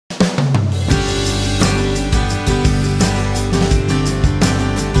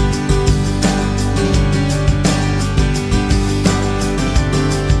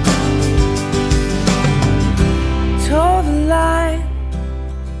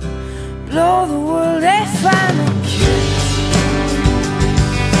blow the world a final kiss.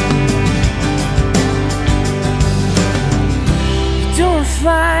 You're doing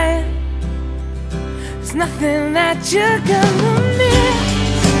fine. There's nothing that you're gonna miss.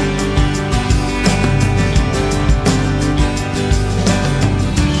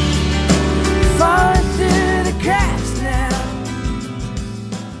 You're falling through the cracks now.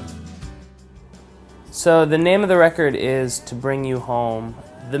 So the name of the record is To Bring You Home.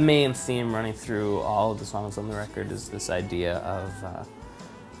 The main theme running through all of the songs on the record is this idea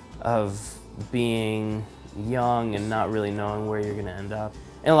of being young and not really knowing where you're going to end up.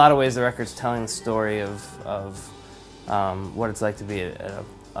 In a lot of ways, the record's telling the story of what it's like to be at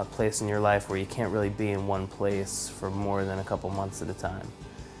a place in your life where you can't really be in one place for more than a couple months at a time.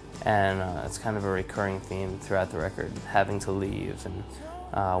 And it's kind of a recurring theme throughout the record, having to leave and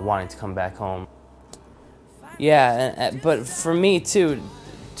wanting to come back home. Yeah, but for me too,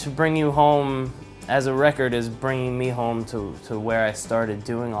 To Bring You Home as a record is bringing me home to where I started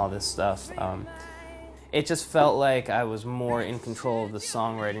doing all this stuff. It just felt like I was more in control of the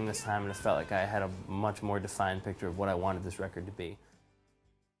songwriting this time, and it felt like I had a much more defined picture of what I wanted this record to be.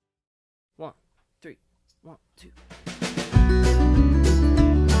 1, 3, 1, 2.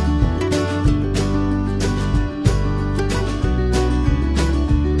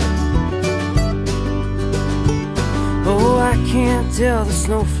 Oh, I can't tell the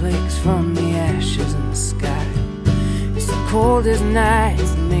snowflakes from the ashes in the sky. It's the coldest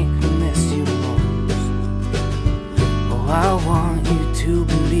nights that make me miss you most. Oh, I want you to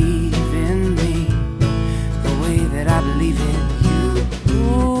believe in me the way that I believe in you.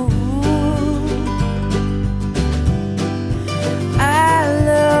 I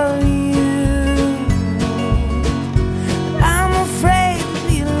love you, but I'm afraid to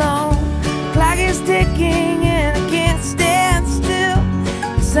be alone. The clock is ticking and I can't stand still,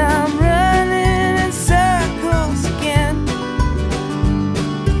 'cause I'm running in circles again.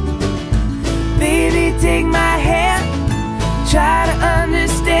 Baby, take my hand, try to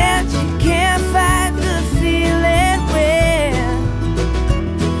understand. You can't fight the feeling when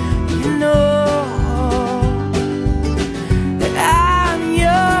you know that I'm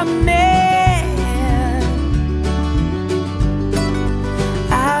your man.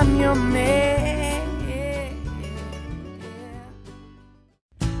 I'm your man.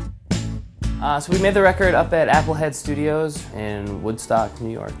 So we made the record up at Applehead Studios in Woodstock,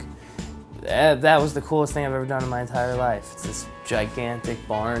 New York. That was the coolest thing I've ever done in my entire life. It's this gigantic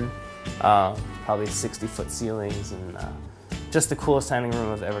barn, probably 60-foot ceilings, and just the coolest sounding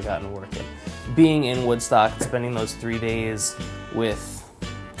room I've ever gotten to work in. Being in Woodstock, spending those 3 days with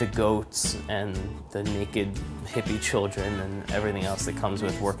the goats and the naked hippie children and everything else that comes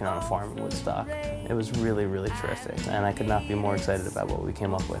with working on a farm in Woodstock, it was really, really terrific, and I could not be more excited about what we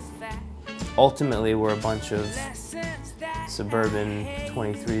came up with. Ultimately, we're a bunch of suburban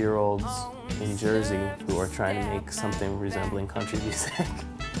 23-year-olds in Jersey who are trying to make something resembling country music.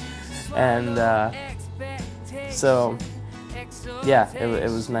 And so, yeah, it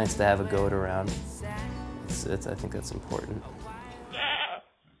was nice to have a goat around. I think that's important.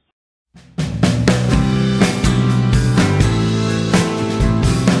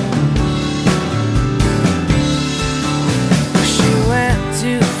 She went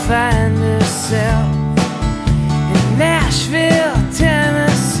to find herself in Nashville,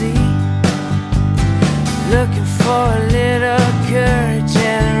 Tennessee, looking for a little courage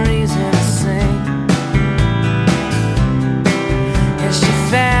and a reason to sing. And she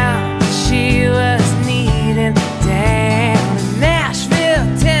found she was needing down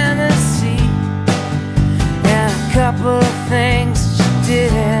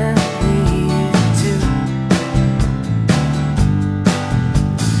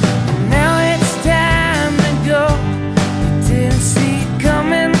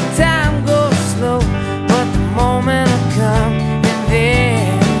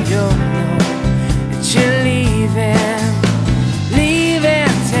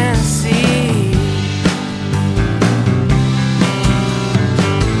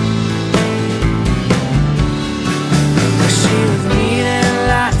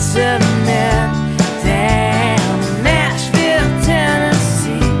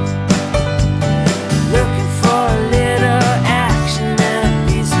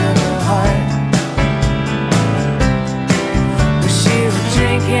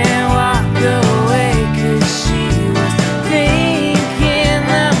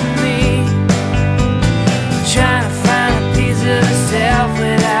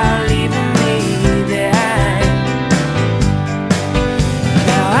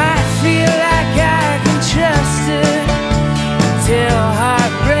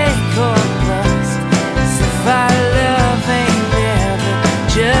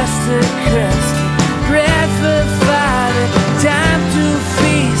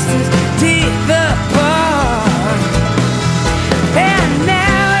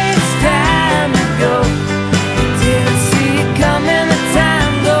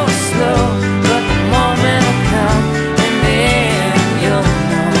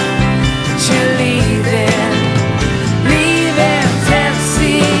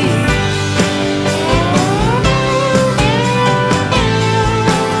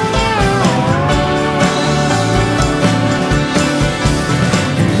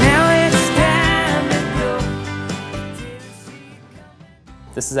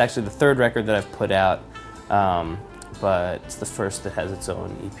This is actually the third record that I've put out, but it's the first that has its own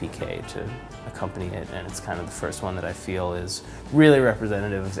EPK to accompany it, and it's kind of the first one that I feel is really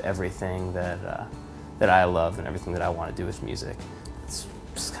representative of everything that I love and everything that I want to do with music. It's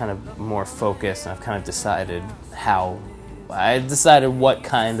just kind of more focused, and I've kind of decided what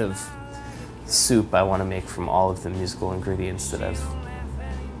kind of soup I want to make from all of the musical ingredients that I've...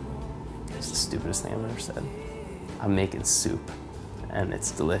 It's the stupidest thing I've ever said. I'm making soup, and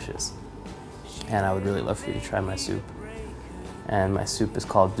it's delicious. And I would really love for you to try my soup. And my soup is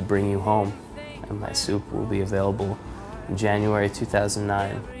called To Bring You Home, and my soup will be available in January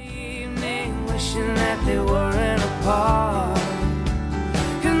 2009. Wishing that they weren't apart,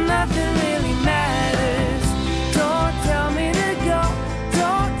 'cause nothing